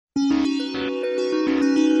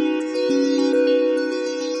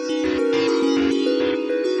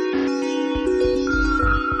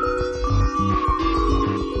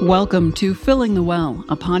Welcome to Filling the Well,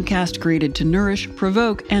 a podcast created to nourish,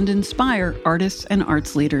 provoke, and inspire artists and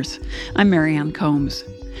arts leaders. I'm Marianne Combs.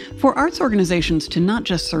 For arts organizations to not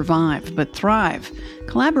just survive, but thrive,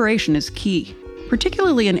 collaboration is key.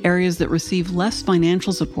 Particularly in areas that receive less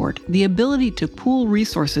financial support, the ability to pool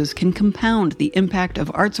resources can compound the impact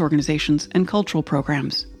of arts organizations and cultural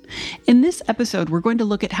programs. In this episode, we're going to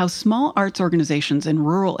look at how small arts organizations in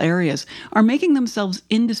rural areas are making themselves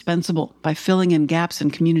indispensable by filling in gaps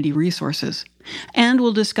in community resources. And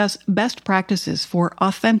we'll discuss best practices for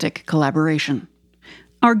authentic collaboration.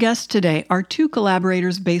 Our guests today are two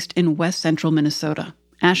collaborators based in West Central Minnesota.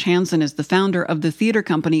 Ash Hanson is the founder of the theater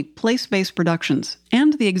company Place-Based Productions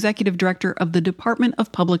and the executive director of the Department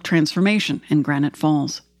of Public Transformation in Granite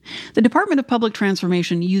Falls. The Department of Public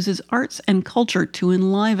Transformation uses arts and culture to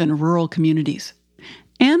enliven rural communities.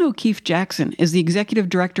 Ann O'Keefe Jackson is the executive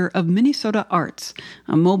director of Minnesota Arts,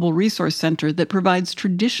 a mobile resource center that provides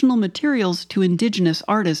traditional materials to Indigenous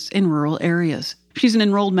artists in rural areas. She's an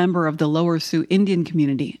enrolled member of the Lower Sioux Indian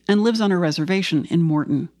community and lives on a reservation in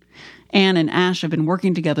Morton. Ann and Ash have been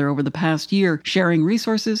working together over the past year, sharing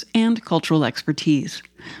resources and cultural expertise.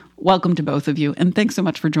 Welcome to both of you, and thanks so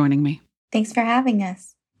much for joining me. Thanks for having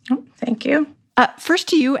us. Oh, thank you. First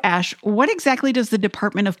to you, Ash, what exactly does the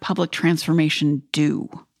Department of Public Transformation do?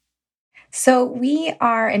 So we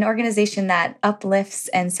are an organization that uplifts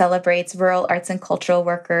and celebrates rural arts and cultural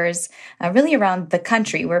workers really around the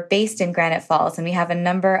country. We're based in Granite Falls, and we have a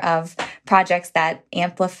number of projects that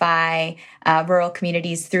amplify rural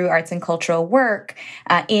communities through arts and cultural work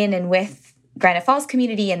in and with Granite Falls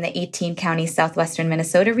community in the 18 counties southwestern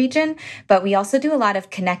Minnesota region. But we also do a lot of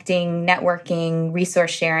connecting, networking,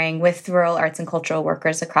 resource sharing with rural arts and cultural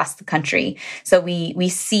workers across the country. So we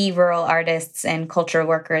see rural artists and culture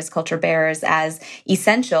workers, culture bearers as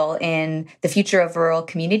essential in the future of rural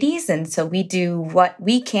communities. And so we do what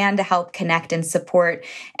we can to help connect and support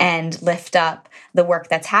and lift up the work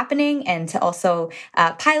that's happening, and to also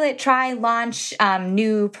pilot, try, launch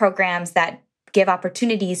new programs that give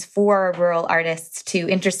opportunities for rural artists to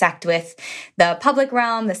intersect with the public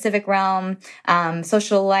realm, the civic realm,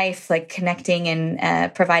 social life, like connecting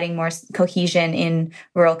and providing more cohesion in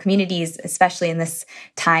rural communities, especially in this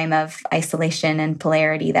time of isolation and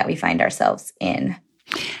polarity that we find ourselves in.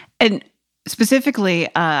 And specifically,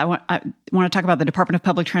 I want to talk about the Department of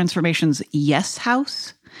Public Transformation's Yes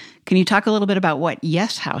House. Can you talk a little bit about what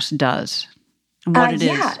Yes House does and what it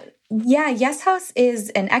is? Yeah, Yes House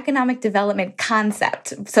is an economic development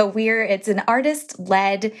concept. So it's an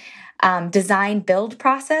artist-led design build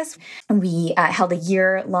process. We held a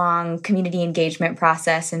year-long community engagement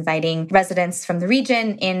process, inviting residents from the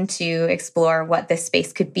region in to explore what this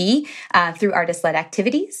space could be through artist-led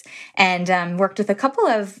activities, and worked with a couple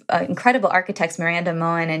of incredible architects, Miranda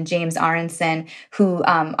Moen and James Aronson, who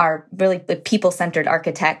are really people-centered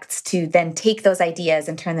architects, to then take those ideas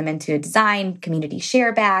and turn them into a design, community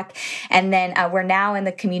share back. And then we're now in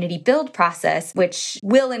the community build process, which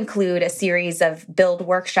will include a series of build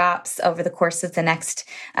workshops over the course of the next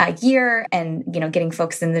year, and getting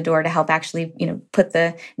folks in the door to help actually put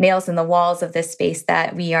the nails in the walls of this space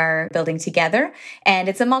that we are building together. And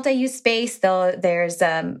it's a multi-use space. Though there's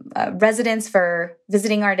residence for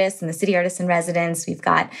visiting artists and the city artists in residence. We've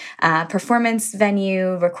got performance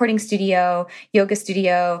venue, recording studio, yoga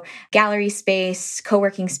studio, gallery space,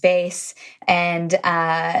 co-working space, and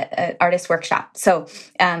artist workshop. So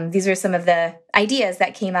these are some of the ideas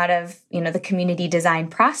that came out of the community design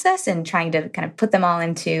process, and trying to kind of put them all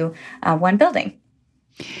into one building.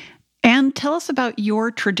 And tell us about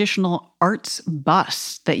your traditional arts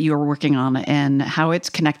bus that you're working on and how it's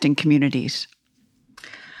connecting communities.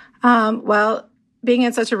 Well, being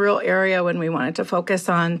in such a rural area, when we wanted to focus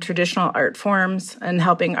on traditional art forms and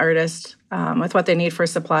helping artists with what they need for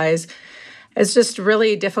supplies, it's just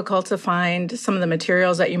really difficult to find some of the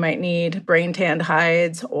materials that you might need, brain tanned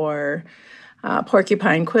hides or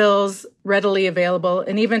porcupine quills readily available.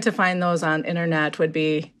 And even to find those on internet would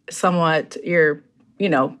be somewhat, you're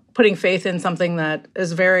putting faith in something that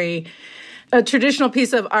is a traditional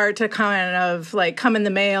piece of art to come in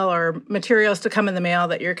the mail, or materials to come in the mail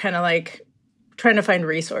that you're kind of like trying to find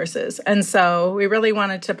resources. And so we really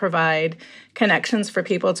wanted to provide connections for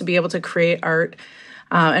people to be able to create art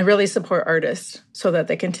and really support artists so that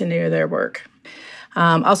they continue their work.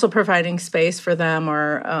 Also providing space for them,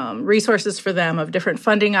 or resources for them of different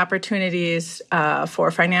funding opportunities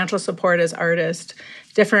for financial support as artists,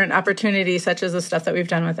 different opportunities such as the stuff that we've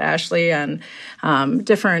done with Ashley, and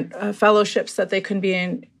different fellowships that they can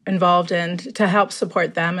be involved in to help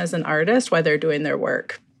support them as an artist while they're doing their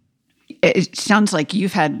work. It sounds like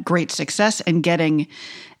you've had great success in getting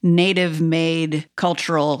native-made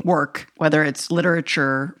cultural work, whether it's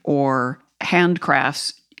literature or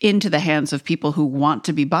handcrafts, into the hands of people who want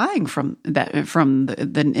to be buying from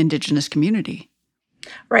the indigenous community.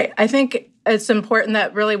 Right. I think it's important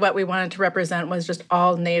that really what we wanted to represent was just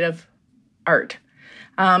all native art.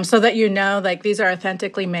 So that like these are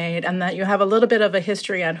authentically made and that you have a little bit of a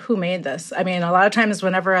history on who made this. I mean, a lot of times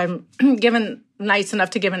whenever I'm nice enough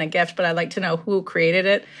to give in a gift, but I like to know who created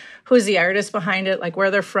it, who's the artist behind it, like where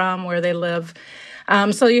they're from, where they live.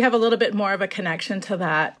 So you have a little bit more of a connection to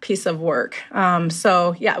that piece of work.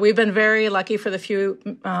 We've been very lucky for the few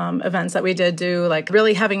events that we did do, like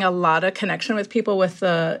really having a lot of connection with people with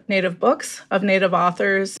the native books of native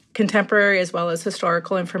authors, contemporary as well as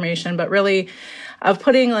historical information, but really of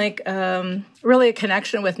putting really a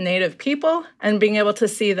connection with native people and being able to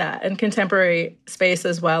see that in contemporary space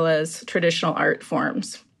as well as traditional art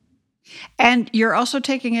forms. And you're also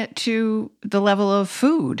taking it to the level of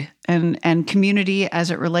food and community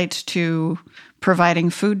as it relates to providing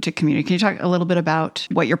food to community. Can you talk a little bit about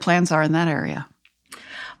what your plans are in that area?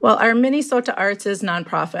 Well, our Minnesota Arts is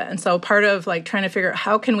nonprofit. And so part of trying to figure out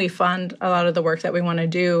how can we fund a lot of the work that we want to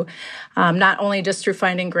do, not only just through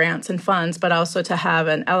finding grants and funds, but also to have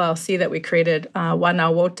an LLC that we created,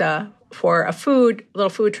 Wanawota, for a little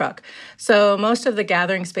food truck. So most of the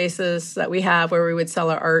gathering spaces that we have where we would sell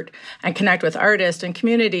our art and connect with artists and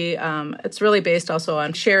community, it's really based also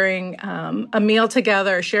on sharing a meal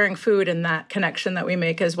together, sharing food, and that connection that we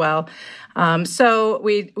make as well. So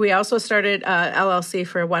we also started LLC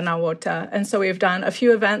for Wanawota. And so we've done a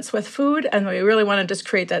few events with food, and we really want to just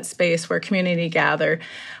create that space where community gather,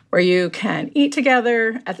 where you can eat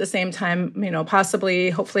together at the same time,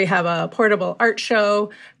 hopefully have a portable art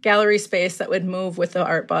show, gallery space that would move with the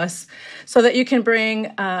art bus so that you can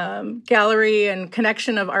bring gallery and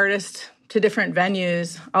connection of artists to different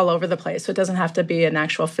venues all over the place. So it doesn't have to be an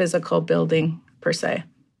actual physical building per se.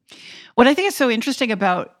 What I think is so interesting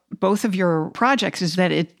about both of your projects is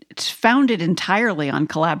that it's founded entirely on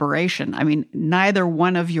collaboration. I mean, neither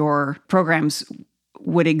one of your programs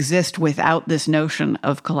would exist without this notion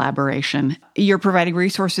of collaboration. You're providing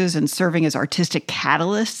resources and serving as artistic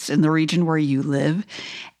catalysts in the region where you live.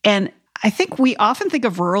 And I think we often think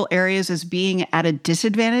of rural areas as being at a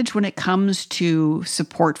disadvantage when it comes to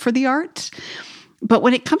support for the arts. But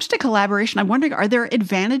when it comes to collaboration, I'm wondering, are there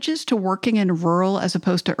advantages to working in rural as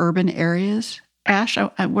opposed to urban areas? Ash,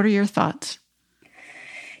 what are your thoughts?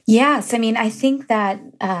 Yes. I mean, I think that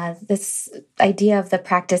this idea of the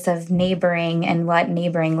practice of neighboring and what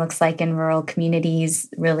neighboring looks like in rural communities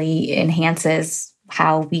really enhances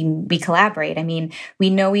how we collaborate. I mean, we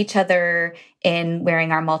know each other in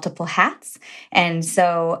wearing our multiple hats. And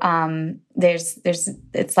so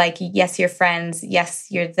it's like, yes, you're friends.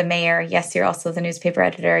 Yes, you're the mayor. Yes, you're also the newspaper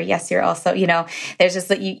editor. Yes, you're also, there's just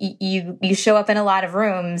that you show up in a lot of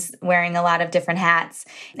rooms wearing a lot of different hats.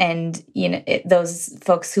 And, those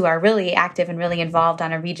folks who are really active and really involved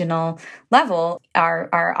on a regional level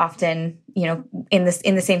are often, in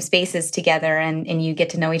the same spaces together, and you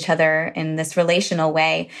get to know each other in this relational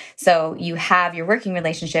way. So you have your working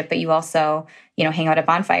relationship, but you also, hang out at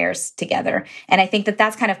bonfires together. And I think that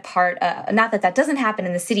that's kind of part, not that doesn't happen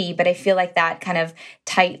in the city, but I feel like that kind of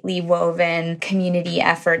tightly woven community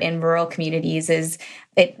effort in rural communities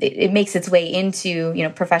it makes its way into,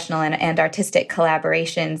 professional and artistic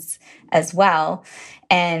collaborations as well.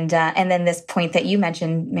 And then this point that you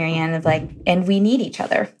mentioned, Marianne, of and we need each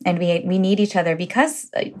other, and we need each other because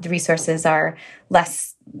the resources are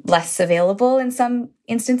less available in some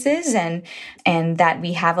instances, and that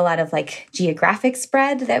we have a lot of geographic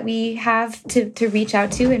spread that we have to reach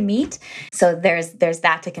out to and meet. So there's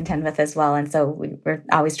that to contend with as well. And so we're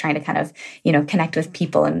always trying to kind of connect with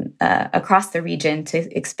people and across the region to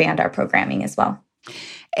expand our programming as well.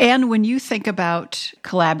 And when you think about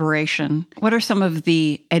collaboration, what are some of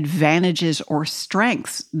the advantages or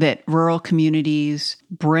strengths that rural communities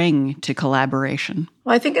bring to collaboration?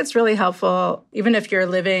 Well, I think it's really helpful, even if you're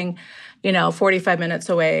living, 45 minutes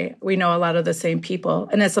away, we know a lot of the same people,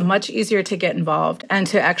 and it's much easier to get involved and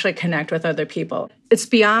to actually connect with other people. It's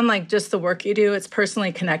beyond just the work you do, it's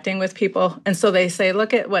personally connecting with people. And so they say,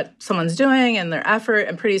 look at what someone's doing and their effort,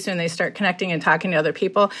 and pretty soon they start connecting and talking to other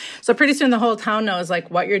people. So pretty soon the whole town knows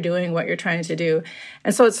what you're doing, what you're trying to do.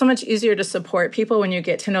 And so it's so much easier to support people when you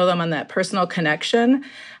get to know them on that personal connection,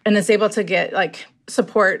 and it's able to get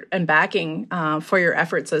support and backing for your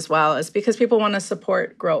efforts as well, is because people want to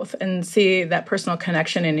support growth and see that personal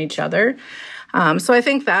connection in each other. So I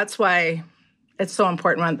think that's why it's so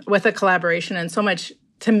important with a collaboration, and so much,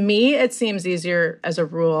 to me, it seems easier as a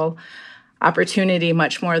rural opportunity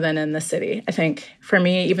much more than in the city. I think for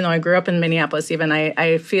me, even though I grew up in Minneapolis, even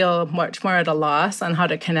I feel much more at a loss on how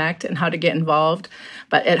to connect and how to get involved.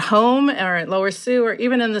 But at home or at Lower Sioux or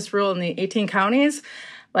even in this rural in the 18 counties,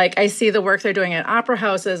 like I see the work they're doing at opera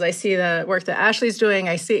houses. I see the work that Ashley's doing.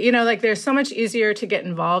 I see, like there's so much easier to get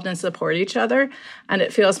involved and support each other. And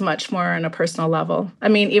it feels much more on a personal level. I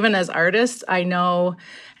mean, even as artists, I know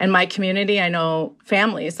in my community, I know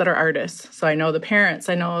families that are artists. So I know the parents,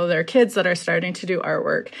 I know their kids that are starting to do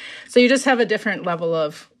artwork. So you just have a different level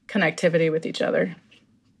of connectivity with each other.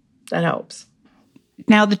 That helps.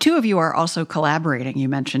 Now, the two of you are also collaborating, you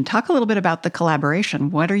mentioned. Talk a little bit about the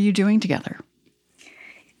collaboration. What are you doing together?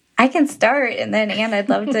 I can start, and then Anne, I'd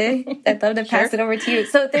love to pass it over to you.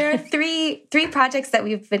 So there are three projects that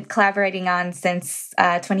we've been collaborating on since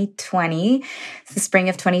 2020, the spring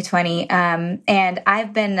of 2020, and I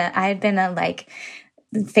had been a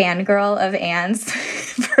fangirl of Anne's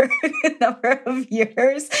for a number of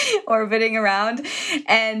years, orbiting around,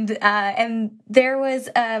 and there was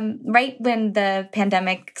right when the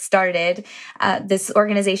pandemic started, this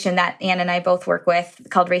organization that Anne and I both work with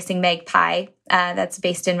called Racing Magpie. That's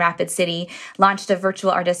based in Rapid City, launched a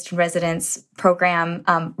virtual artist in residence program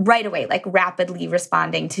right away, like rapidly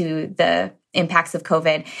responding to the impacts of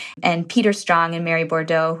COVID. And Peter Strong and Mary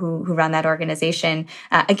Bordeaux, who run that organization,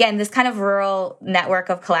 again, this kind of rural network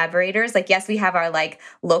of collaborators. Like, yes, we have our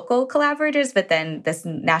local collaborators, but then this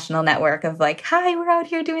national network of hi, we're out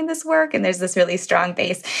here doing this work. And there's this really strong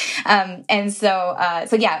base. So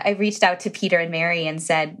I reached out to Peter and Mary and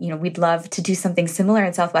said, we'd love to do something similar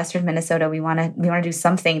in southwestern Minnesota. We want to do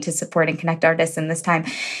something to support and connect artists in this time.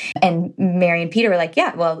 And Mary and Peter were like,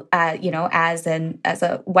 yeah, well, as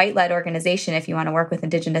a white-led organization, if you want to work with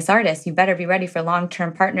Indigenous artists, you better be ready for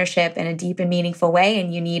long-term partnership in a deep and meaningful way.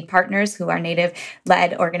 And you need partners who are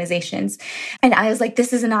Native-led organizations. And I was like,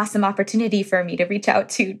 this is an awesome opportunity for me to reach out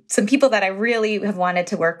to some people that I really have wanted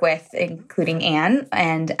to work with, including Anne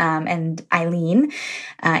and Eileen,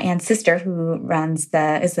 Anne's sister, who is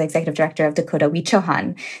the executive director of Dakota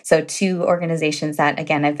Wichohan. So two organizations that,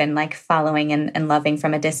 again, I've been following and loving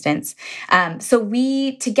from a distance. So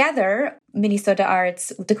we together, Minnesota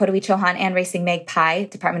Arts, Dakota Wichohan, and Racing Magpie,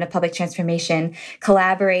 Department of Public Transformation,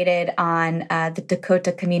 collaborated on the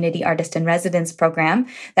Dakota Community Artist in Residence program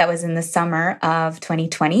that was in the summer of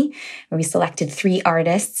 2020, where we selected 3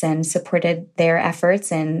 artists and supported their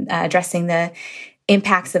efforts in addressing the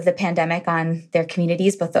impacts of the pandemic on their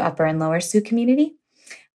communities, both the Upper and Lower Sioux community.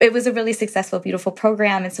 It was a really successful, beautiful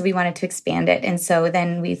program, and so we wanted to expand it. And so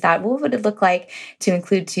then we thought, well, what would it look like to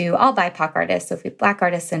include all BIPOC artists, so if we have Black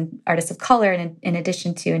artists and artists of color, in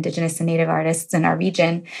addition to Indigenous and Native artists in our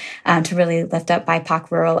region, to really lift up BIPOC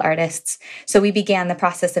rural artists. So we began the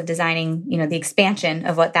process of designing, the expansion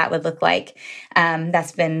of what that would look like.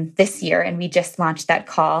 That's been this year, and we just launched that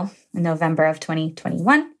call in November of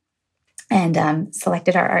 2021. And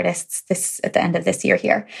selected our artists at the end of this year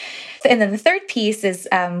here. And then the third piece is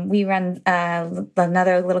we run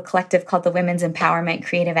another little collective called the Women's Empowerment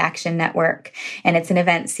Creative Action Network. And it's an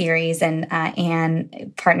event series. And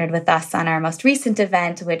Anne partnered with us on our most recent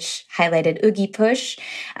event, which highlighted Oogie Push.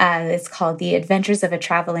 It's called The Adventures of a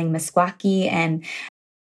Traveling Meskwaki. And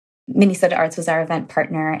Minnesota Arts was our event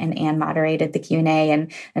partner, and Anne moderated the Q&A, and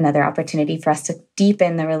another opportunity for us to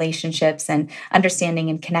deepen the relationships and understanding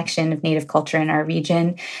and connection of Native culture in our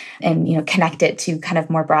region, and connect it to kind of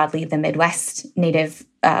more broadly the Midwest Native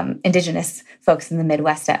Indigenous folks in the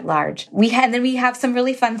Midwest at large. We have some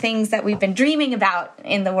really fun things that we've been dreaming about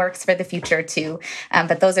in the works for the future too.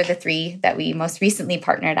 But those are the 3 that we most recently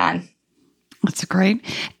partnered on. That's great.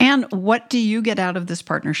 And what do you get out of this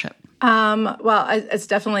partnership? Well, it's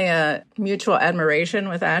definitely a mutual admiration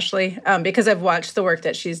with Ashley because I've watched the work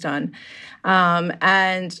that she's done.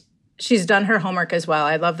 And she's done her homework as well.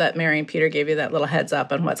 I love that Mary and Peter gave you that little heads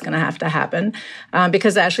up on what's going to have to happen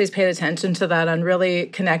because Ashley's paid attention to that on really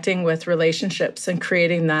connecting with relationships and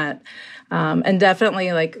creating that. And definitely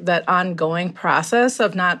that ongoing process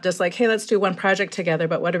of not just hey, let's do one project together,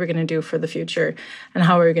 but what are we going to do for the future and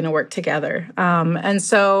how are we going to work together? And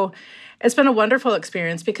so it's been a wonderful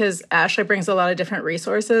experience because Ashley brings a lot of different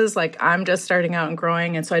resources. I'm just starting out and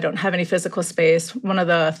growing, and so I don't have any physical space. One of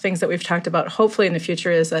the things that we've talked about hopefully in the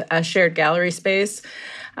future is a shared gallery space,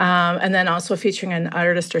 and then also featuring an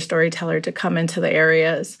artist or storyteller to come into the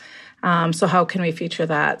areas. So how can we feature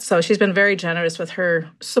that? So she's been very generous with her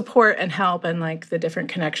support and help and the different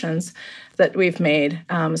connections that we've made.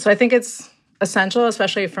 So I think it's essential,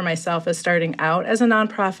 especially for myself as starting out as a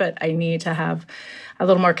nonprofit. I need to have a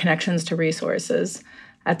little more connections to resources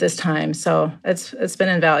at this time. So it's been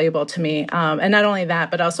invaluable to me. And not only that,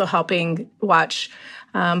 but also helping watch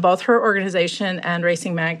both her organization and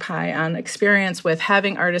Racing Magpie on experience with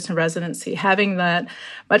having artists in residency, having that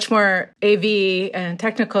much more AV and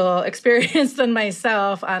technical experience than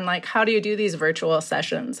myself on like, how do you do these virtual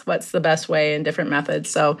sessions? What's the best way and different methods?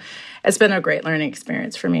 So it's been a great learning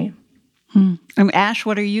experience for me. Ash,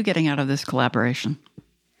 what are you getting out of this collaboration?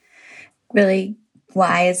 Really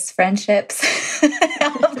wise friendships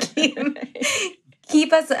help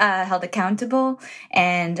keep us held accountable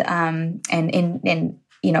and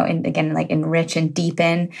enrich and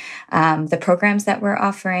deepen the programs that we're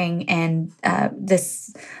offering. And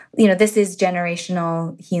this is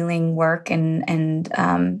generational healing work and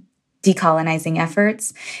decolonizing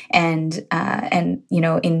efforts, and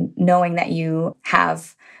in knowing that you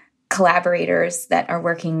have collaborators that are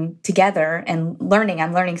working together and learning.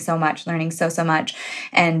 I'm learning so much, so much,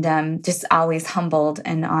 and just always humbled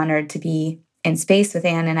and honored to be in space with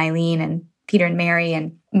Anne and Eileen and Peter and Mary,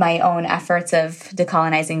 and my own efforts of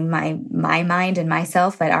decolonizing my mind and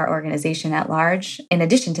myself, but our organization at large. In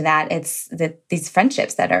addition to that, it's these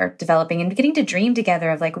friendships that are developing and getting to dream together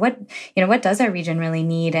of like, what does our region really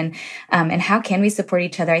need, and how can we support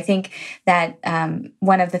each other? I think that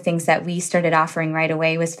one of the things that we started offering right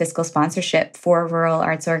away was fiscal sponsorship for rural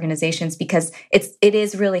arts organizations, because it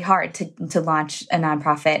is really hard to launch a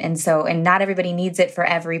nonprofit, and not everybody needs it for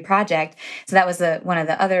every project. So that was one of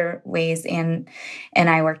the other ways, and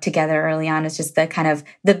I worked together early on, is just the kind of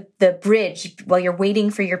the bridge while you're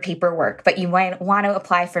waiting for your paperwork, but you might want to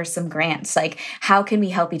apply for some grants. Like, how can we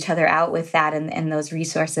help each other out with that and those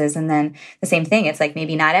resources? And then the same thing, it's like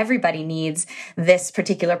maybe not everybody needs this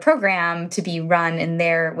particular program to be run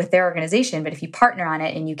with their organization, but if you partner on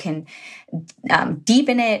it and you can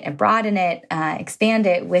deepen it and broaden it, expand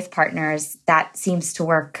it with partners, that seems to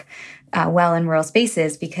work well in rural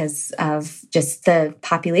spaces because of just the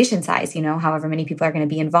population size, however many people are going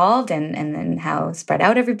to be involved, and then how spread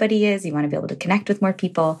out everybody is. You want to be able to connect with more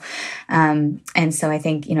people. And so I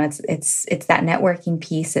think, it's that networking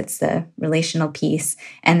piece, it's the relational piece,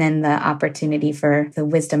 and then the opportunity for the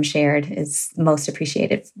wisdom shared is most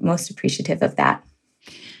appreciative of that.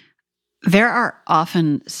 There are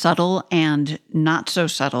often subtle and not so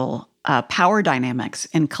subtle power dynamics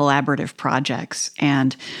in collaborative projects.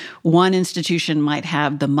 And one institution might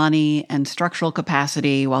have the money and structural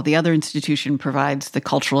capacity, while the other institution provides the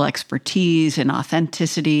cultural expertise and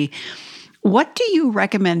authenticity. What do you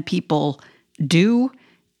recommend people do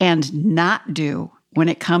and not do when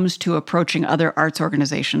it comes to approaching other arts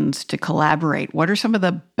organizations to collaborate? What are some of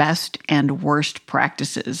the best and worst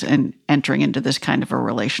practices in entering into this kind of a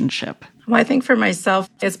relationship? Well, I think for myself,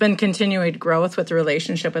 it's been continued growth with the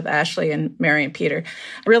relationship with Ashley and Mary and Peter,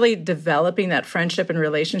 really developing that friendship and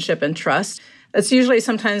relationship and trust. That's usually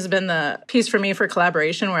sometimes been the piece for me for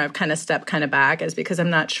collaboration where I've kind of stepped back, is because I'm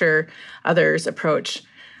not sure others' approach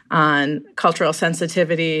on cultural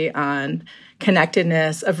sensitivity, on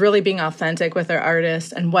connectedness, of really being authentic with our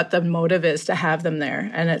artists and what the motive is to have them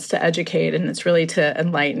there. And it's to educate, and it's really to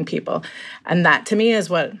enlighten people. And that to me is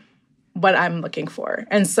what I'm looking for.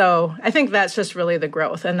 And so I think that's just really the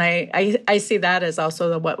growth. And I see that as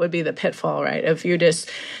also what would be the pitfall, right? If you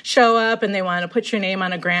just show up and they want to put your name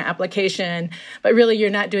on a grant application, but really you're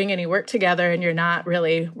not doing any work together and you're not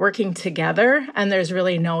really working together, and there's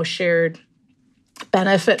really no shared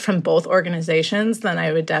benefit from both organizations, then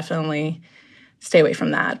I would definitely stay away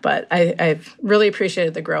from that. But I've really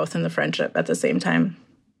appreciated the growth and the friendship at the same time.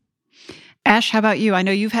 Ash, how about you? I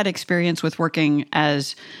know you've had experience with working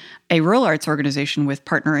as a rural arts organization with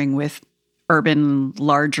partnering with urban,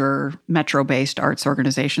 larger, metro-based arts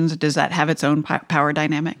organizations. Does that have its own power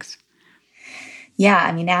dynamics? Yeah,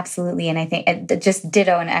 I mean, absolutely. And I think just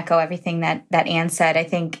ditto and echo everything that Anne said. I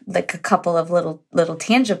think like a couple of little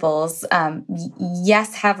tangibles,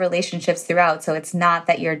 yes, have relationships throughout. So it's not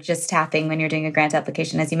that you're just tapping when you're doing a grant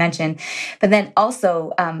application, as you mentioned, but then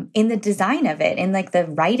also in the design of it, in like the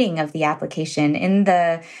writing of the application, in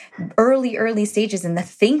the early stages, in the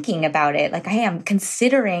thinking about it, like, hey, I'm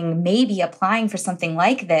considering maybe applying for something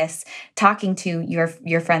like this, talking to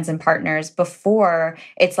your friends and partners before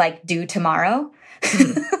it's like due tomorrow.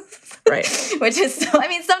 Right. Which is,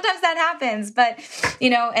 sometimes that happens, but,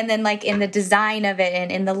 and then like in the design of it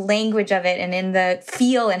and in the language of it and in the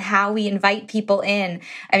feel and how we invite people in.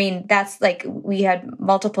 I mean, that's like, we had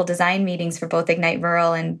multiple design meetings for both Ignite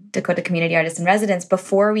Rural and Dakota Community Artists in Residence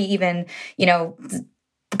before we even,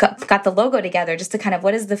 got the logo together, just to kind of,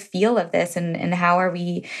 what is the feel of this and how are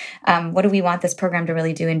we, what do we want this program to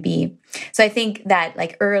really do and be? So I think that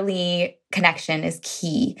like early connection is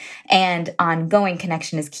key, and ongoing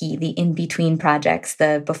connection is key, the in-between projects,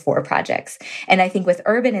 the before projects. And I think with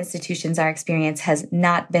urban institutions, our experience has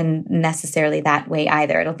not been necessarily that way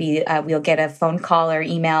either. It'll be, we'll get a phone call or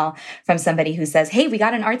email from somebody who says, hey, we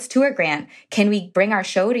got an arts tour grant. Can we bring our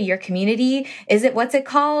show to your community? What's it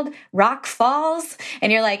called? Rock Falls?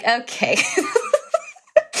 And you're like, okay.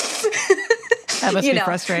 That must be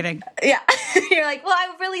frustrating. Yeah. You're like, well,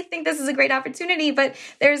 I really think this is a great opportunity, but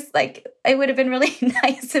there's like, it would have been really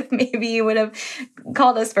nice if maybe you would have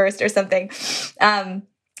called us first or something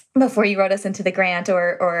before you wrote us into the grant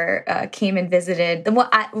or came and visited.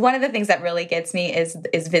 One of the things that really gets me is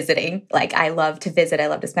visiting. Like, I love to visit. I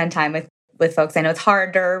love to spend time with folks. I know it's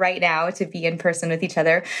harder right now to be in person with each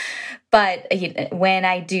other, but when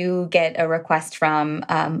I do get a request from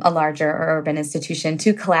a larger urban institution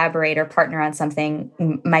to collaborate or partner on something,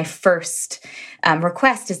 my first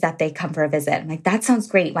request is that they come for a visit. I'm like, that sounds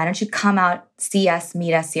great. Why don't you come out, see us,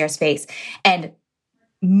 meet us, see our space? And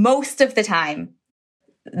most of the time,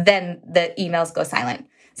 then the emails go silent.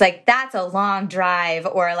 It's like, that's a long drive,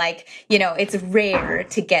 or like, it's rare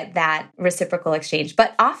to get that reciprocal exchange.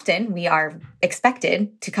 But often we are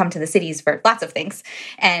expected to come to the cities for lots of things.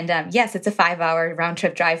 And yes, it's a 5-hour round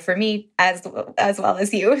trip drive for me as well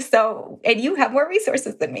as you. So, and you have more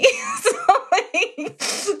resources than me.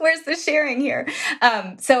 So where's the sharing here?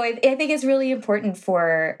 So I think it's really important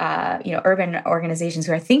for, urban organizations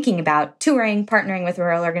who are thinking about touring, partnering with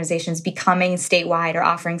rural organizations, becoming statewide or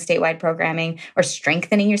offering statewide programming or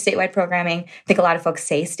strengthening your statewide programming. I think a lot of folks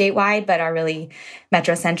say statewide, but are really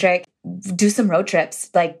metrocentric. Do some road trips,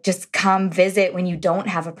 like just come visit when you don't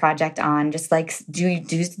have a project on, just like do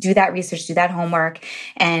that research, do that homework,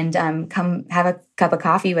 and come have a cup of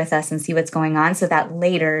coffee with us and see what's going on, so that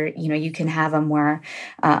later, you can have a more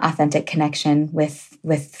authentic connection with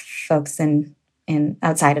folks in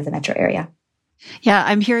outside of the metro area. Yeah,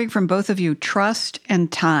 I'm hearing from both of you, trust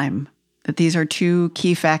and time, that these are two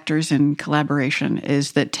key factors in collaboration,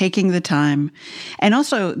 is that taking the time, and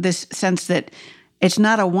also this sense that it's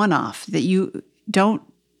not a one-off, that you don't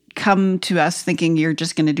come to us thinking you're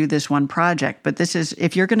just going to do this one project, but this is,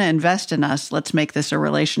 if you're going to invest in us, let's make this a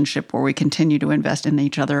relationship where we continue to invest in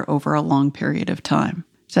each other over a long period of time.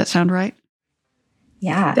 Does that sound right?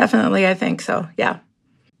 Yeah. Definitely, I think so, yeah.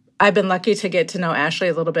 I've been lucky to get to know Ashley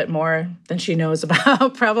a little bit more than she knows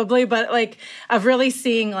about probably, but like of really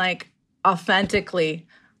seeing like authentically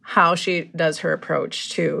how she does her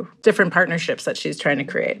approach to different partnerships that she's trying to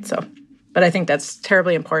create. So, but I think that's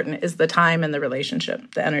terribly important, is the time and the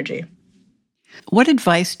relationship, the energy. What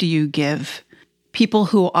advice do you give people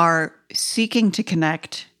who are seeking to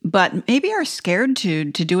connect, but maybe are scared to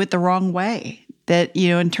do it the wrong way? That,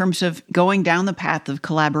 in terms of going down the path of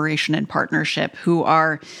collaboration and partnership, who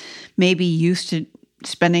are maybe used to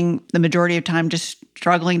spending the majority of time just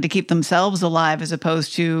struggling to keep themselves alive as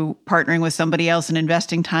opposed to partnering with somebody else and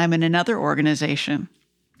investing time in another organization?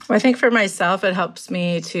 Well, I think for myself, it helps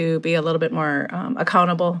me to be a little bit more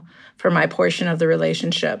accountable for my portion of the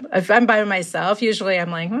relationship. If I'm by myself, usually I'm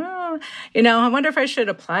like, I wonder if I should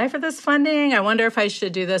apply for this funding. I wonder if I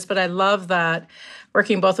should do this. But I love that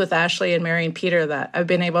working both with Ashley and Mary and Peter, that I've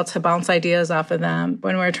been able to bounce ideas off of them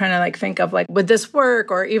when we're trying to like think of like, would this work?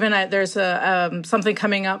 Or even there's something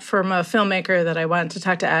coming up from a filmmaker that I wanted to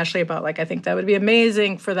talk to Ashley about. Like, I think that would be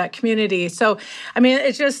amazing for that community. So, I mean,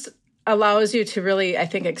 it just allows you to really, I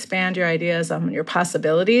think, expand your ideas on your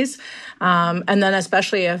possibilities. And then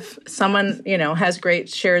especially if someone, has great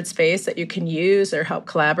shared space that you can use or help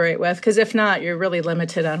collaborate with, because if not, you're really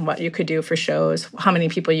limited on what you could do for shows, how many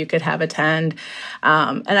people you could have attend.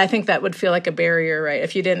 And I think that would feel like a barrier, right?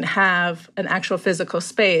 If you didn't have an actual physical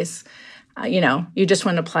space, you just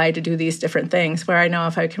wouldn't apply to do these different things. Where I know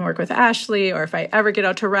if I can work with Ashley, or if I ever get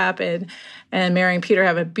out to Rapid and Mary and Peter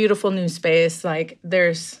have a beautiful new space, like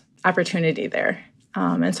there's opportunity there.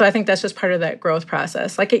 And so I think that's just part of that growth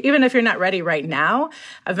process. Like, even if you're not ready right now,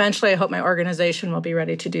 eventually I hope my organization will be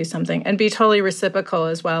ready to do something and be totally reciprocal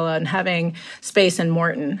as well on having space in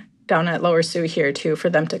Morton down at Lower Sioux here too,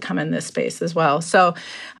 for them to come in this space as well. So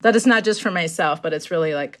that is not just for myself, but it's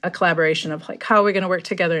really like a collaboration of like, how are we going to work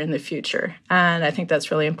together in the future? And I think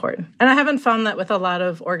that's really important. And I haven't found that with a lot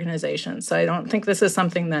of organizations. So I don't think this is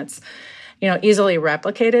something that's easily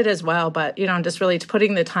replicated as well, but, just really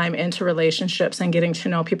putting the time into relationships and getting to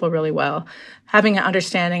know people really well, having an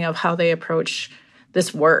understanding of how they approach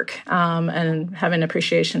this work, and having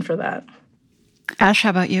appreciation for that. Ash, how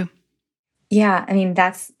about you? Yeah, I mean,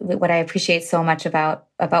 that's what I appreciate so much about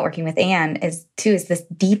about working with Anne is this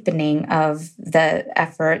deepening of the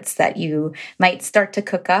efforts that you might start to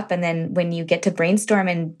cook up. And then when you get to brainstorm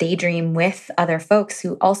and daydream with other folks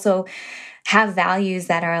who also have values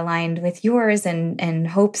that are aligned with yours and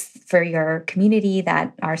hopes for your community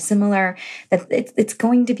that are similar, that it's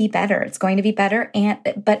going to be better. It's going to be better. And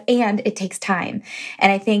it takes time.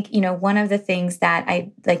 And I think, one of the things that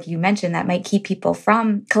like you mentioned, that might keep people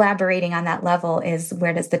from collaborating on that level is,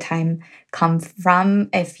 where does the time come from?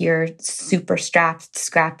 If you're super strapped,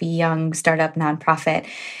 scrappy, young startup nonprofit.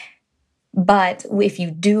 But if you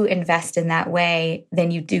do invest in that way,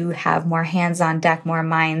 then you do have more hands on deck, more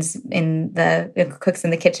minds in the cooks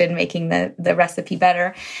in the kitchen making the recipe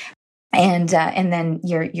better. And then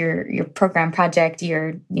your program project,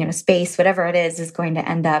 your space, whatever it is going to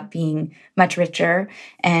end up being much richer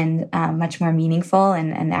and much more meaningful,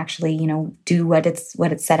 and actually do what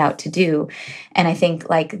it's set out to do. And I think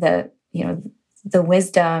like the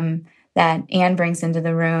wisdom that Anne brings into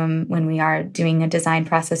the room when we are doing a design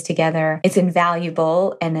process together, it's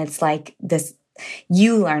invaluable. And it's like this,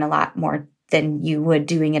 you learn a lot more than you would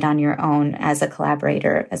doing it on your own as a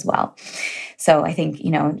collaborator as well. So I think,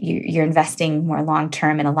 you're investing more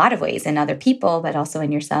long-term in a lot of ways in other people, but also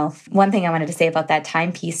in yourself. One thing I wanted to say about that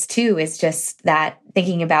time piece too, is just that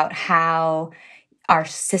thinking about how our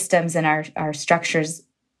systems and our structures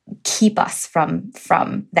keep us from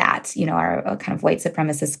that, our kind of white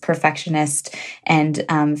supremacist, perfectionist, and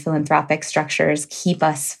philanthropic structures keep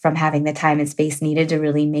us from having the time and space needed to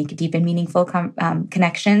really make deep and meaningful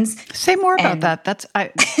connections. Say more about that. I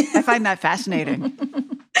find that fascinating.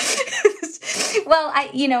 Well, I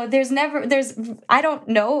don't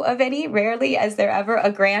know of any, rarely is there ever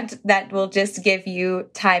a grant that will just give you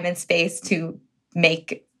time and space to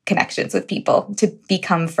make connections with people, to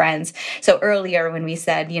become friends. So earlier when we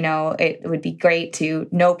said, it would be great to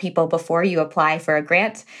know people before you apply for a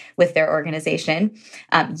grant with their organization.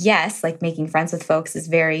 Yes, like making friends with folks is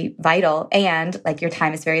very vital, and like your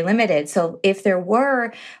time is very limited. So if there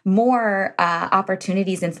were more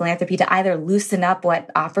opportunities in philanthropy to either loosen up what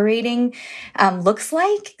operating looks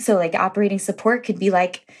like, so like operating support could be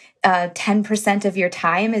like 10% of your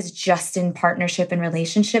time is just in partnership and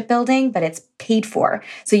relationship building, but it's paid for.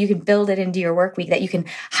 So you can build it into your work week, that you can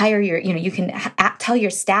hire you can tell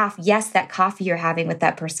your staff, yes, that coffee you're having with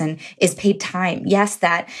that person is paid time. Yes,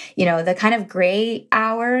 that, the kind of gray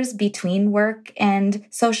hours between work and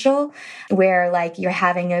social, where like you're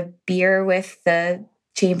having a beer with the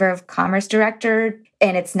Chamber of Commerce director,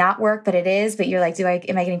 and it's not work, but it is, but you're like,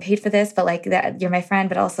 am I getting paid for this? But like that, you're my friend,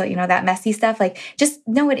 but also, that messy stuff, like, just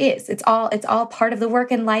know it is. It's all part of the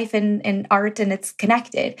work and life and art, and it's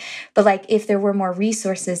connected. But like, if there were more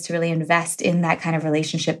resources to really invest in that kind of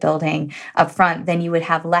relationship building up front, then you would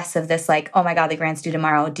have less of this, like, oh my God, the grant's due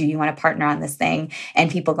tomorrow. Do you want to partner on this thing? And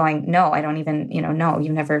people going, no, I don't even, no,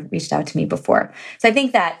 you've never reached out to me before. So I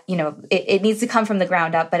think that, it needs to come from the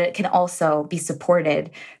ground up, but it can also be supported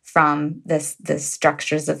from the structures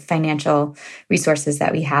of financial resources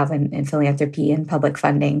that we have in philanthropy and public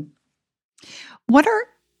funding. What are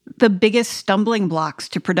the biggest stumbling blocks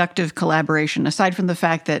to productive collaboration, aside from the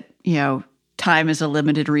fact that, time is a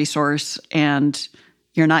limited resource and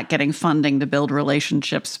you're not getting funding to build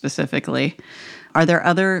relationships specifically? Are there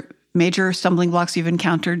other major stumbling blocks you've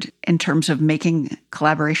encountered in terms of making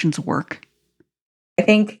collaborations work? I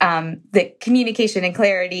think the communication and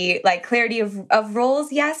clarity, like clarity of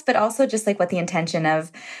roles, yes, but also just like what the intention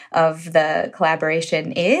of the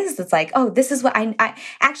collaboration is. It's like, oh, this is what I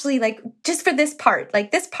actually like, just for this part,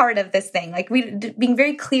 like this part of this thing, like being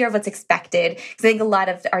very clear of what's expected, because I think a lot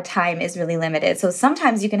of our time is really limited. So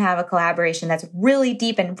sometimes you can have a collaboration that's really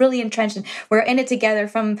deep and really entrenched, and we're in it together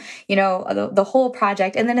from, the whole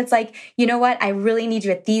project. And then it's like, you know what, I really need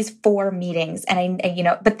you at these 4 meetings. And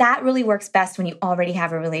but that really works best when you already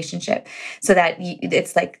have a relationship, so that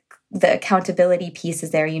it's like the accountability piece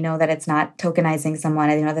is there. That it's not tokenizing someone,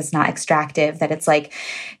 that's not extractive, that it's like,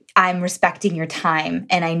 I'm respecting your time,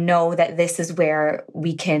 and I know that this is where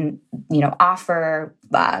we can, offer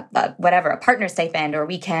whatever, a partner stipend, or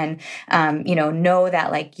we can, know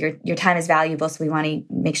that like your time is valuable. So we want to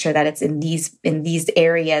make sure that it's in these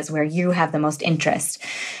areas where you have the most interest.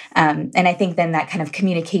 And I think then that kind of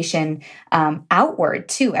communication outward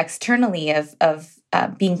too, externally, of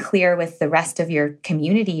being clear with the rest of your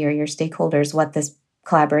community or your stakeholders what this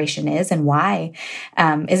collaboration is and why,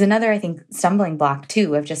 is another, I think, stumbling block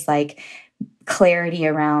too, of just like clarity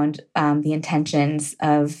around the intentions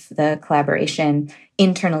of the collaboration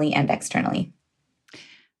internally and externally.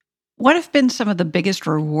 What have been some of the biggest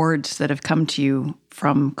rewards that have come to you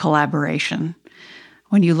from collaboration?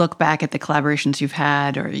 When you look back at the collaborations you've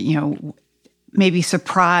had, or, maybe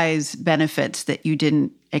surprise benefits that you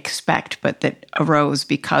didn't expect, but that arose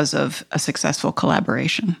because of a successful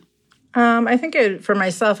collaboration? I think for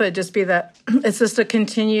myself, it'd just be that it's just a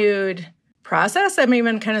continued process. I'm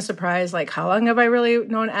even kind of surprised, like, how long have I really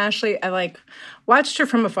known Ashley? I watched her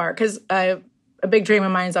from afar because a big dream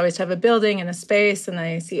of mine is always to have a building and a space, and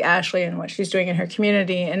I see Ashley and what she's doing in her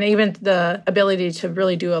community, and even the ability to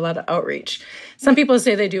really do a lot of outreach. Some people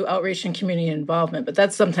say they do outreach and community involvement, but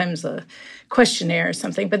that's sometimes a questionnaire or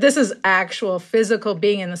something. But this is actual physical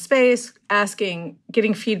being in the space, asking,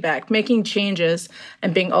 getting feedback, making changes,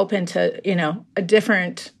 and being open to, a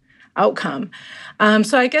different outcome.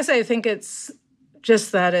 So I guess I think it's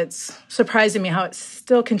just that it's surprising me how it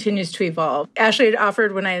still continues to evolve. Ashley had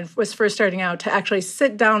offered when I was first starting out to actually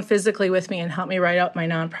sit down physically with me and help me write out my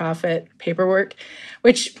nonprofit paperwork,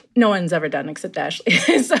 which no one's ever done except Ashley.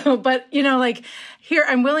 But here,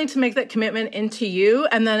 I'm willing to make that commitment into you,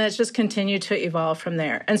 and then it's just continued to evolve from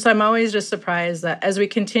there. And so I'm always just surprised that as we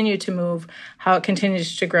continue to move, how it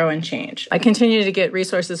continues to grow and change. I continue to get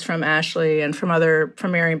resources from Ashley and from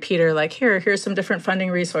Mary and Peter, like, here's some different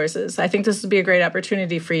funding resources. I think this would be a great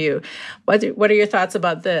opportunity for you. What are your thoughts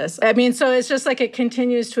about this? I mean, so it's just like it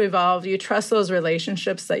continues to evolve. You trust those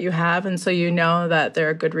relationships that you have, and so you know that they're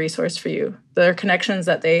a good resource for you. Their connections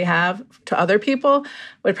that they have to other people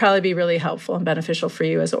would probably be really helpful and beneficial for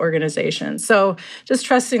you as an organization. So just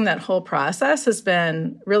trusting that whole process has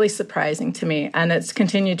been really surprising to me, and it's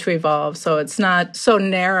continued to evolve. So it's not so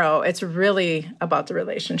narrow. It's really about the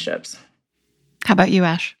relationships. How about you,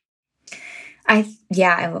 Ash? I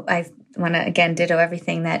want to, again, ditto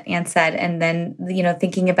everything that Ann said. And then,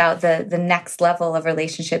 thinking about the next level of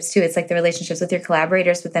relationships too. It's like the relationships with your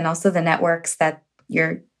collaborators, but then also the networks that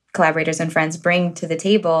your collaborators and friends bring to the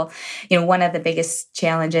table. One of the biggest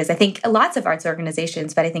challenges, I think lots of arts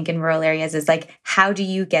organizations, but I think in rural areas is like, how do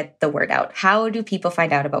you get the word out? How do people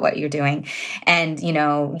find out about what you're doing? And,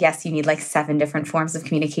 yes, you need like 7 different forms of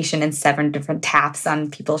communication and 7 different taps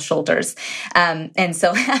on people's shoulders. And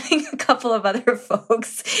so having a couple of other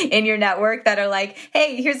folks in your network that are like,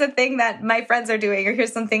 hey, here's a thing that my friends are doing, or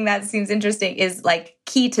here's something that seems interesting, is like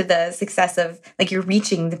key to the success of, like, you're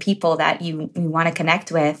reaching the people that you want to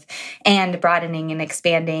connect with, and broadening and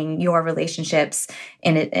expanding your relationships.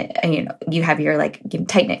 And you have your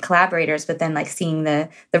tight-knit collaborators, but then like seeing the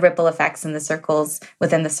ripple effects and the circles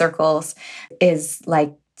within the circles is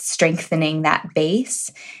like strengthening that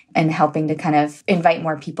base and helping to kind of invite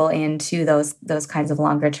more people into those kinds of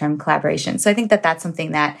longer term collaborations. So I think that that's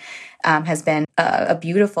something that has been a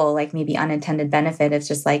beautiful, like maybe unintended benefit of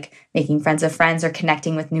just like making friends of friends or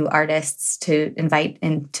connecting with new artists to invite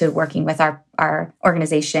into working with our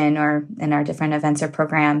organization or in our different events or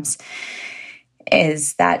programs,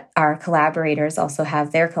 is that our collaborators also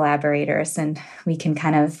have their collaborators, and we can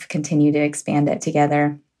kind of continue to expand it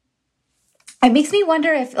together. It makes me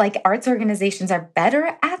wonder if like arts organizations are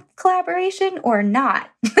better at collaboration or not.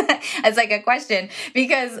 It's like a question,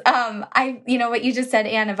 because what you just said,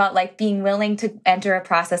 Anne, about like being willing to enter a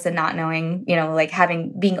process and not knowing,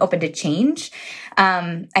 being open to change.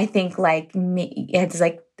 I think it's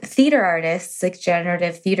like theater artists, like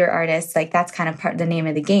generative theater artists, like that's kind of part of the name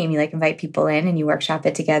of the game. You like invite people in and you workshop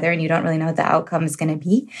it together, and you don't really know what the outcome is going to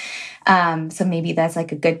be. So maybe that's a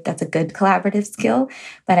good collaborative skill.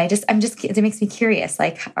 But it makes me curious,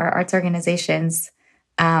 like, are arts organizations,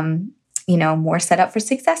 more set up for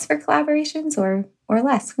success for collaborations or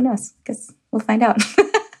less? Who knows? Because we'll find out.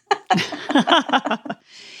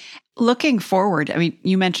 Looking forward, I mean,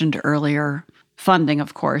 you mentioned earlier funding,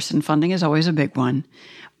 of course, and funding is always a big one.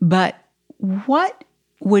 But what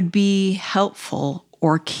would be helpful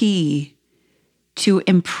or key to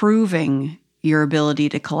improving your ability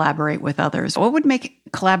to collaborate with others? What would make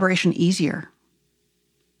collaboration easier?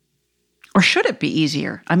 Or should it be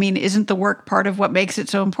easier? I mean, isn't the work part of what makes it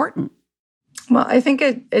so important? Well, I think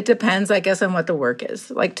it depends, I guess, on what the work is.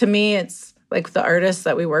 Like, to me, it's like the artists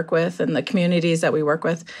that we work with and the communities that we work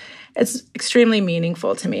with, it's extremely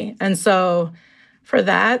meaningful to me. And so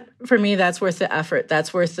for me, that's worth the effort.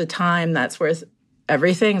 That's worth the time. That's worth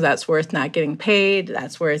everything. That's worth not getting paid.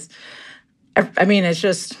 That's worth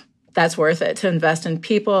it to invest in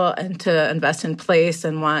people and to invest in place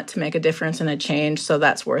and want to make a difference and a change. So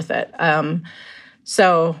that's worth it.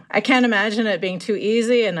 So I can't imagine it being too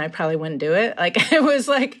easy, and I probably wouldn't do it. Like, it was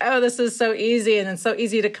like, oh, this is so easy, and it's so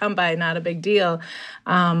easy to come by, not a big deal.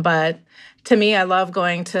 But to me, I love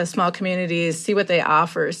going to small communities, see what they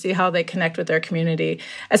offer, see how they connect with their community.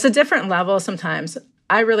 It's a different level sometimes.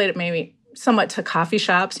 I relate it maybe somewhat to coffee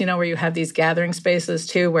shops, where you have these gathering spaces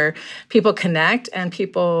too, where people connect and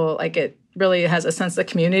people, like, it really has a sense of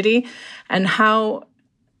community, and how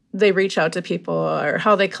they reach out to people or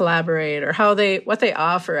how they collaborate or what they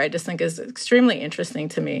offer, I just think is extremely interesting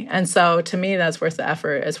to me. And so to me, that's worth the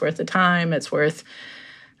effort. It's worth the time. It's worth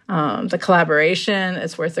the collaboration.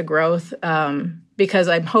 It's worth the growth because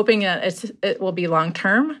I'm hoping that it will be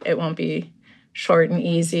long-term. It won't be short and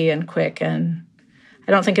easy and quick. And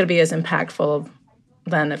I don't think it'll be as impactful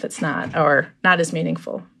then if it's not, or not as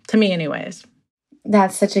meaningful, to me anyways.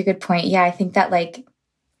 That's such a good point. Yeah, I think that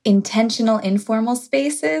intentional informal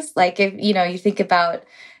spaces, like if, you think about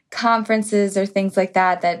conferences or things like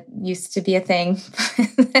that used to be a thing.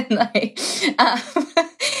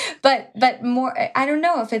 But more, I don't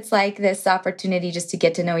know if it's like this opportunity just to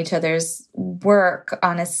get to know each other's work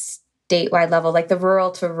on a statewide level, like the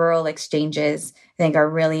rural to rural exchanges, I think are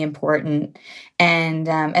really important. And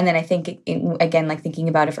then I think, again, like thinking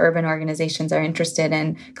about if urban organizations are interested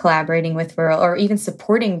in collaborating with rural or even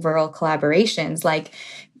supporting rural collaborations, like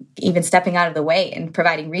even stepping out of the way and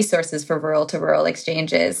providing resources for rural to rural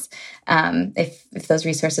exchanges, if those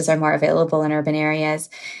resources are more available in urban areas.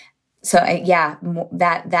 So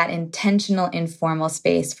that intentional informal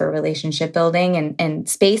space for relationship building and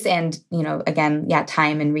space and, again,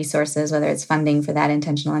 time and resources, whether it's funding for that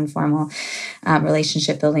intentional informal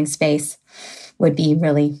relationship building space would be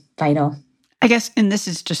really vital. I guess, and this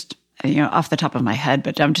is just, off the top of my head,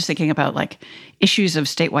 but I'm just thinking about issues of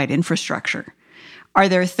statewide infrastructure. Are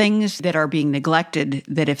there things that are being neglected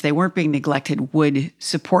that if they weren't being neglected would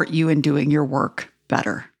support you in doing your work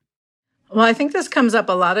better? Well, I think this comes up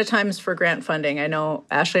a lot of times for grant funding. I know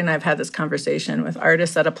Ashley and I have had this conversation with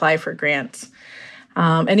artists that apply for grants.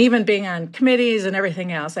 And even being on committees and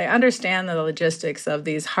everything else, I understand the logistics of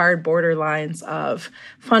these hard border lines of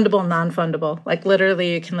fundable, non-fundable. Like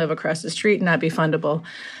literally you can live across the street and not be fundable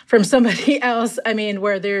from somebody else. I mean,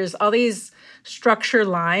 where there's all these structure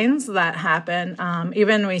lines that happen.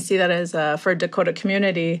 Even we see that as for Dakota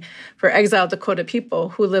community, for exiled Dakota people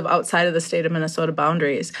who live outside of the state of Minnesota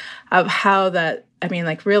boundaries, of how that,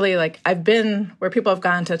 I've been where people have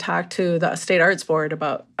gone to talk to the State Arts Board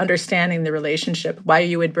about understanding the relationship, why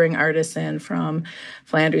you would bring artists in from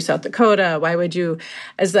Flanders, South Dakota.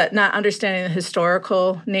 Is that not understanding the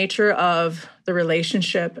historical nature of the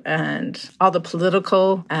relationship and all the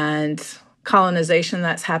political and colonization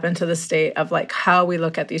that's happened to the state of how we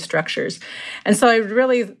look at these structures. And so I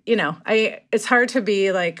really, it's hard to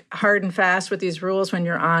be hard and fast with these rules when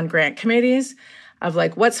you're on grant committees of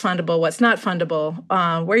what's fundable, what's not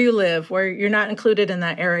fundable, where you live, where you're not included in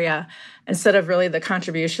that area, instead of really the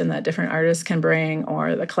contribution that different artists can bring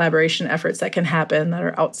or the collaboration efforts that can happen that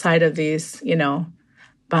are outside of these,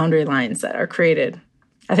 boundary lines that are created.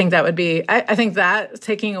 I think that would be, I think that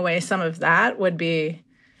taking away some of that would be,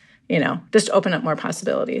 just open up more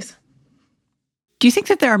possibilities. Do you think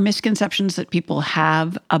that there are misconceptions that people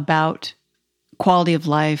have about quality of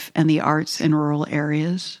life and the arts in rural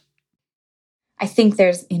areas? I think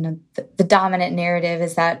there's, the dominant narrative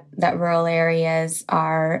is that rural areas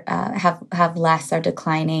are have less, are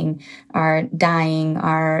declining, are dying,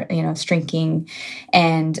 are shrinking,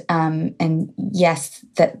 and yes,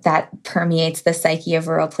 that permeates the psyche of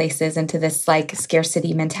rural places into this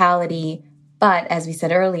scarcity mentality. But as we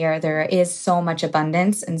said earlier, there is so much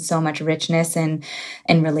abundance and so much richness in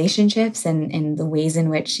relationships and in the ways in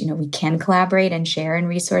which, we can collaborate and share in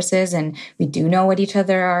resources. And we do know what each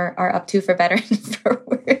other are up to, for better and for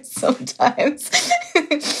worse sometimes.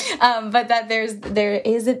 But that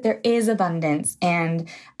there is abundance. And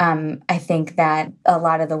I think that a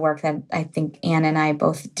lot of the work that I think Anne and I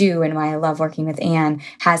both do, and why I love working with Anne,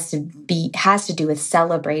 has to do with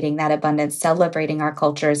celebrating that abundance, celebrating our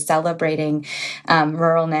cultures, celebrating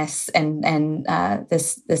ruralness and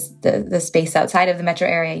the space outside of the metro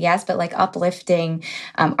area, yes, but uplifting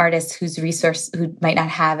artists who might not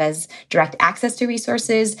have as direct access to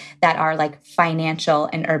resources that are financial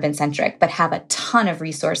and urban centric, but have a ton of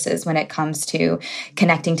resources when it comes to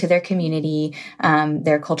connecting to their community,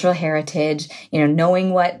 their cultural heritage,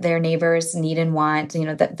 knowing what their neighbors need and want,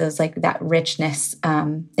 that richness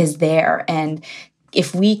is there. And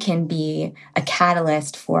if we can be a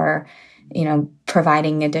catalyst for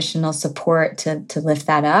providing additional support to lift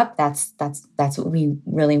that up, that's what we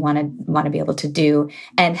really want to be able to do,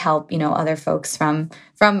 and help other folks from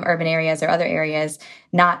urban areas or other areas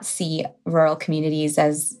not see rural communities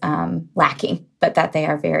as lacking, but that they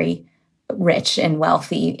are very rich and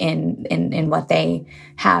wealthy in what they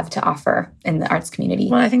have to offer in the arts community.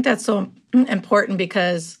 Well, I think that's so important,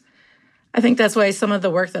 because I think that's why some of the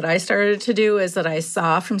work that I started to do is that I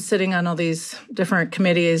saw from sitting on all these different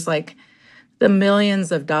committees, the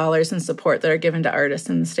millions of dollars in support that are given to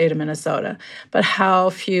artists in the state of Minnesota, but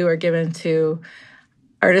how few are given to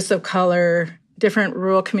artists of color, different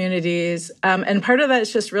rural communities. And part of that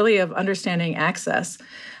is just really of understanding access,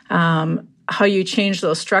 how you change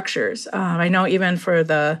those structures. I know even for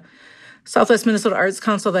the Southwest Minnesota Arts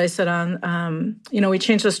Council that I sit on, we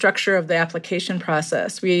changed the structure of the application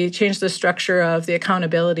process. We changed the structure of the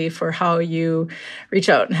accountability for how you reach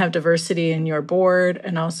out and have diversity in your board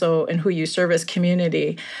and also in who you serve as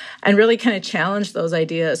community, and really kind of challenge those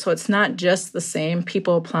ideas. So it's not just the same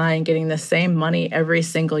people applying, getting the same money every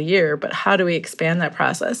single year, but how do we expand that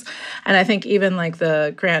process? And I think even like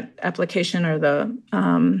the grant application or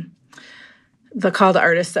the call to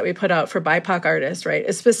artists that we put out for BIPOC artists, right,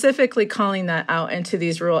 is specifically calling that out into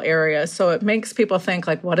these rural areas. So it makes people think,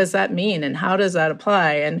 like, what does that mean? And how does that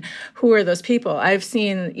apply? And who are those people? I've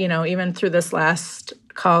seen, even through this last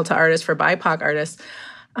call to artists for BIPOC artists,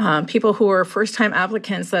 people who are first-time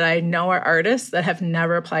applicants that I know are artists that have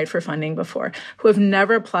never applied for funding before, who have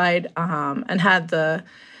never applied and had the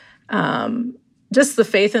just the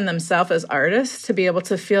faith in themselves as artists to be able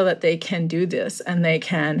to feel that they can do this and they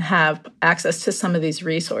can have access to some of these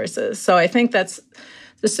resources. So I think that's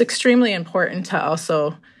just extremely important to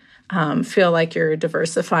also feel like you're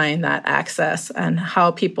diversifying that access and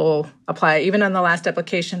how people apply. Even on the last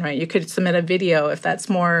application, right, you could submit a video if that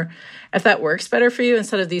works better for you,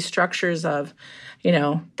 instead of these structures of,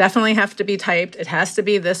 definitely have to be typed. It has to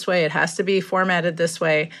be this way. It has to be formatted this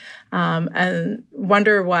way. And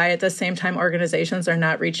wonder why at the same time organizations are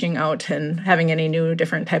not reaching out and having any new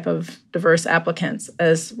different type of diverse applicants,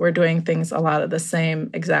 as we're doing things a lot of the same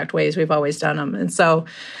exact ways we've always done them. And so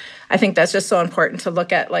I think that's just so important to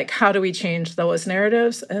look at, like, how do we change those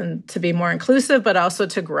narratives and to be more inclusive, but also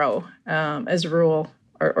to grow as rural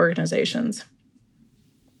organizations.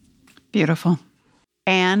 Beautiful.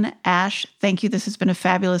 Anne, Ash, thank you. This has been a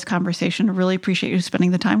fabulous conversation. I really appreciate you spending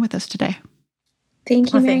the time with us today.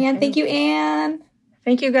 Thank you, Marianne. Thank you, Anne.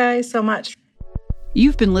 Thank you guys so much.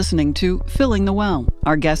 You've been listening to Filling the Well.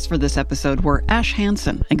 Our guests for this episode were Ash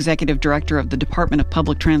Hanson, Executive Director of the Department of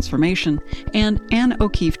Public Transformation, and Anne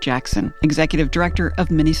O'Keefe Jackson, Executive Director of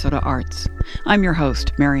Minnesota Arts. I'm your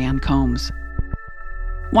host, Marianne Combs.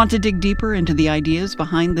 Want to dig deeper into the ideas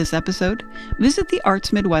behind this episode? Visit the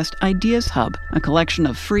Arts Midwest Ideas Hub, a collection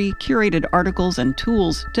of free, curated articles and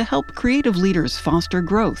tools to help creative leaders foster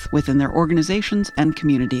growth within their organizations and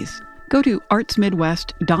communities. Go to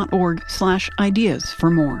artsmidwest.org/ideas for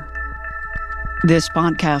more. This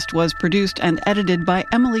podcast was produced and edited by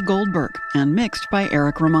Emily Goldberg and mixed by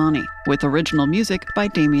Eric Romani, with original music by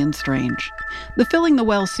Damian Strange. The Filling the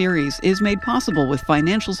Well series is made possible with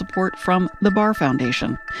financial support from the Barr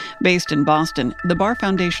Foundation. Based in Boston, the Barr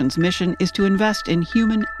Foundation's mission is to invest in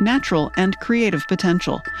human, natural, and creative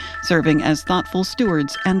potential, serving as thoughtful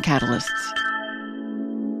stewards and catalysts.